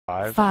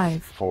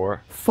5,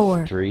 4,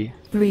 3,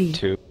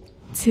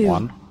 2,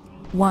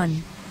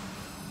 1.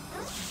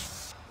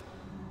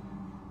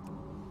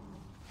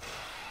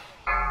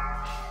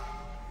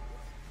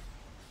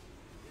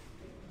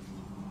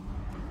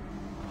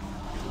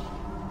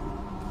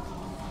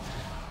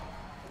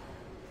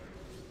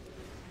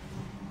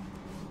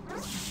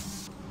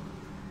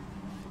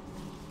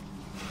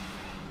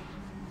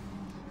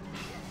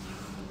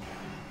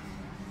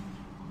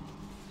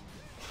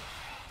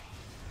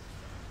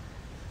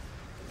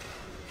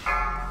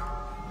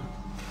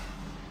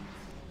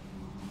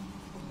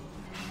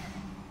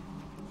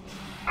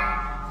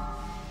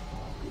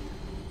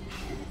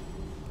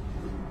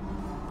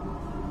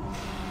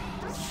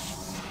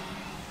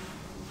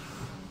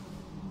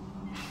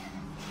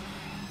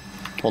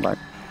 Hold on.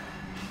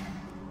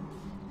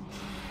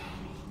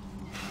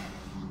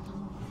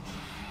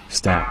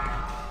 Stack.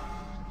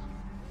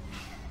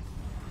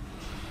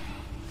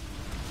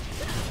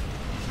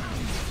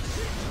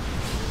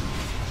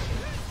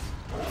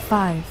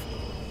 Five,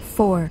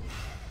 4,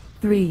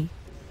 3,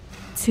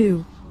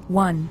 2,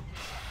 1.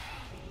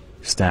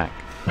 Stack.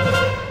 The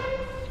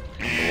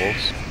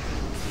wolves.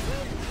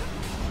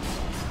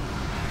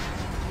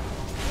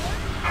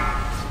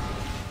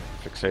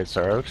 Fixates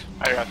are out.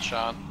 I got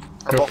Sean.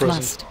 Go frozen.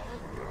 Must.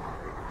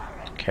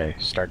 Okay,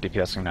 start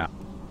DPSing now.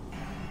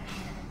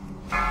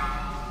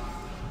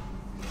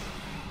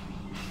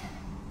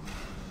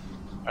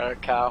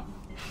 Alright, cow.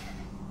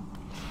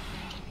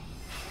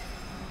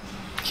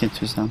 Can't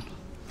do sound.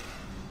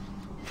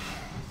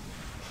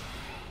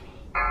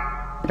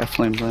 Got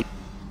Flamebender.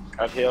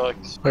 Got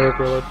Helix. Fire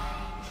Gorilla.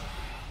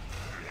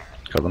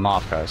 Kill them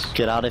off, guys.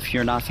 Get out if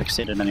you're not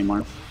fixated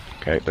anymore.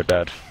 Okay, they're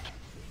dead.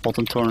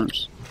 Bolton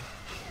Torrents.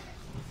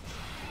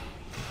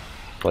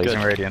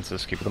 Blazing Good.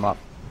 Radiances, keep them up.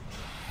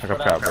 Pick up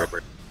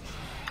Cowbird.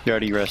 You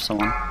already rushed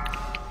someone.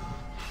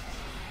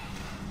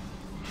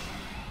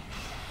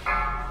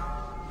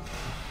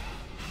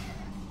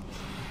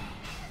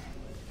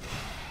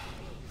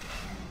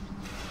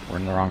 We're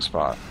in the wrong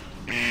spot.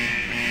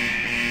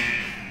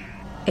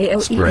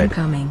 AOE Spread.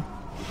 incoming.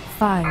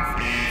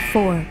 5,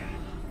 4,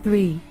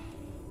 3,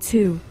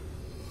 2,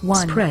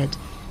 1. Spread.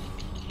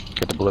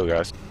 Get the blue,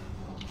 guys.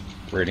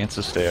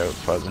 Radiances stay out,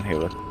 Fuzz and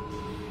Healer.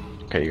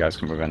 Okay, you guys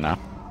can move in now.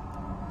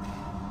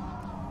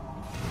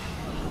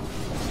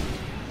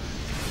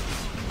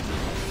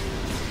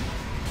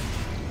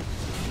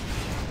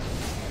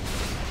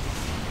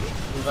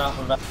 Move out,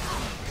 move out.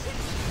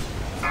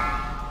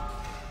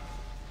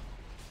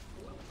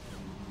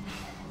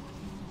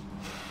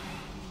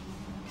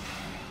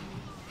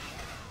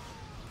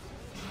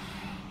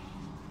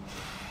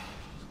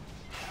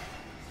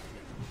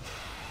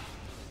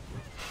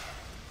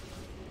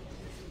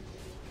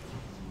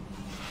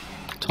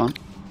 Taunt.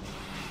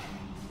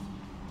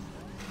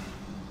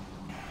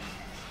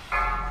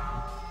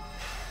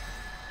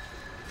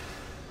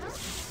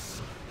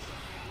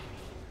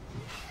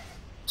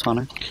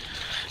 Tonic.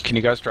 Can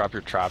you guys drop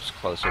your traps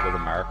closer to the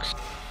marks?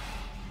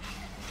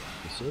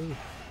 Yes, sir. You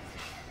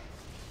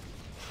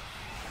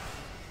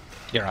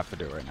don't have to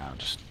do it right now,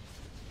 just...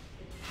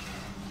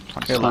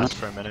 20 Here, It seconds. lasts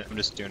for a minute. I'm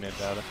just doing it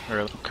data.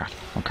 Early. Okay,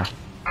 okay.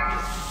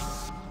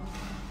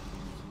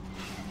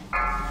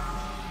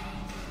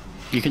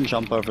 You can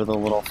jump over the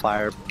little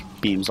fire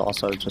beams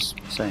also, just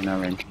so you know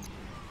range.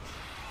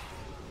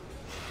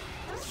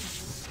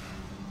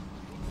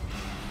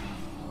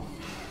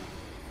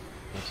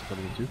 That's what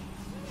we do.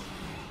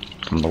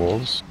 From the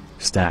wolves.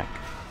 Stack.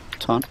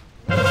 Taunt.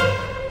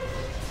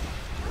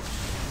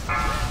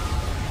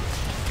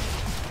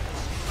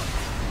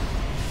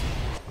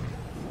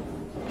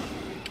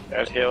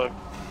 Got Helix.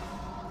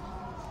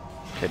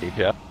 Okay,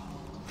 DPS.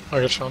 I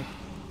got Sean.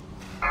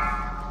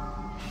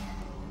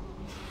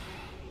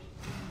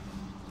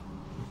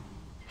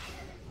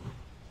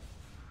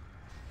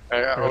 I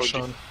I got got OG.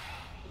 Sean.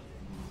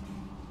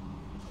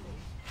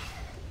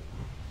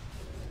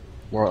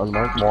 More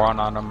alert. More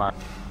on the mark.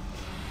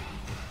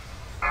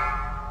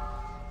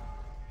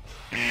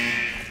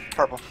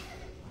 Purple.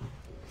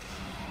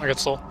 I got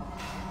Soul.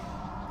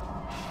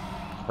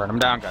 Burn them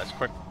down, guys,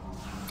 quick.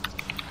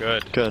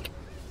 Good. Good.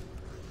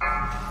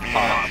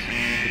 Pot.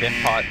 If you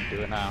didn't pot,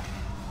 do it now.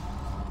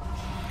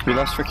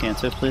 Relapse for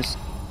Canto, please.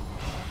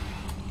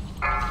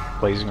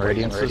 Blazing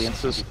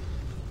Radiances.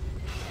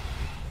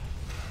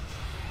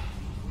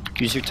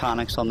 Use your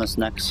tonics on this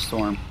next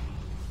storm.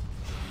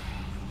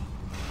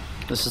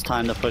 This is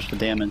time to push the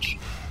damage.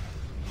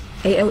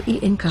 AOE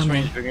Which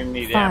incoming. means we're gonna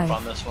need amp 5,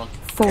 on this one.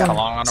 4, How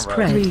long on a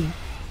road? 3,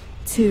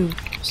 2,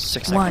 6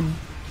 seconds. 1.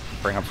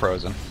 Bring up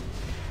Frozen.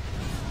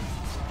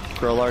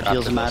 Grillard After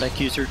deals this. Matic.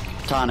 Use your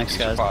tonics, Use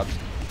your guys. pods.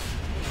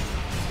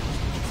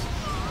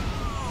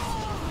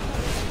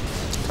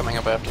 Coming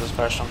up after this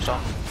fire storm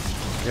zone.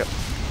 Yep.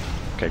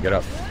 Okay, get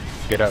up.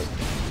 Get out.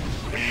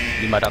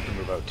 You might have to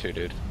move out too,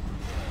 dude.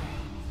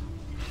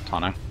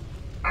 Tana.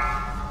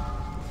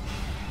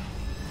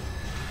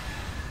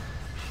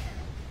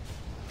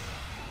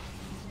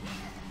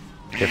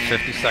 You have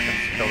 50 seconds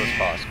to kill this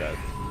boss, guys.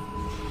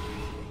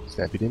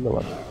 Snappy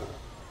Demon.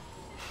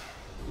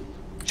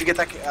 you get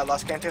that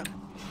last can too?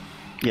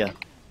 Yeah.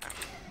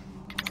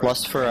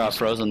 Lust for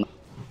Frozen.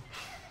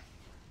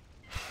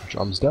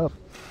 Drums down.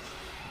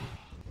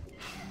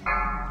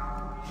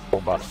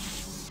 Full bottom.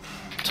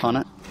 Ton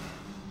it.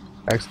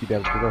 XP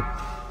damage per go.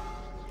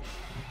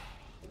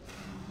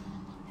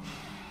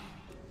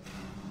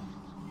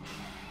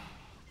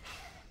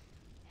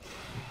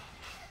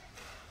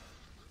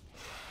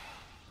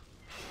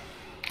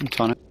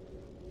 Ton it.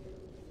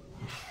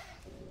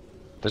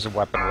 There's a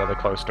weapon really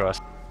close to us.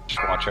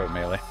 Just watch out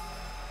melee.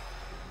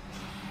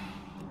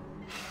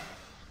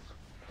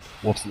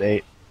 Wolf's an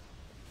 8.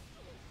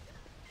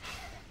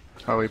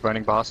 Are we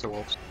burning boss or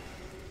wolves?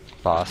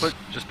 Boss.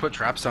 Just put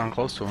traps down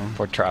close to him.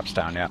 Put traps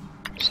down, yeah.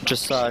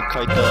 Just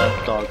kite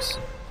the dogs.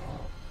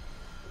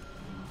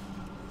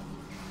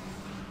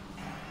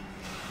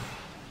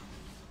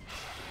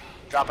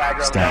 Drop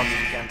aggro Stab. if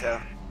you can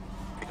too.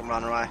 Make them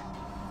run away.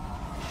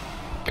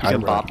 You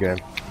can bop. Again.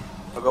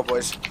 We'll go,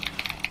 boys.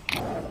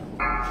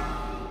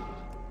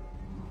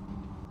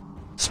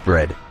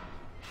 Spread.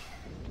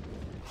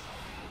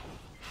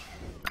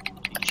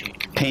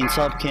 Pain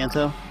sub,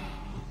 Kanto.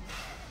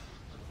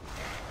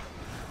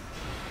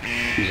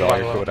 Use all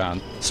your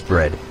cooldown.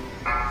 Spread.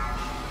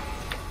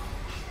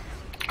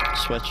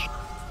 Switch.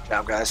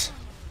 Job, guys.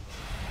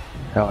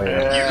 Hell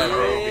yeah.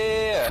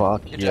 Yeah.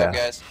 Fuck Good yeah. job,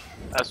 guys.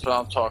 That's what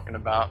I'm talking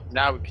about.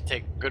 Now we can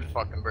take a good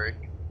fucking break.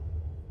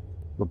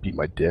 Go beat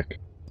my dick.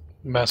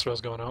 Master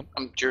was going out.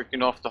 I'm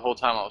jerking off the whole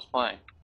time I was playing.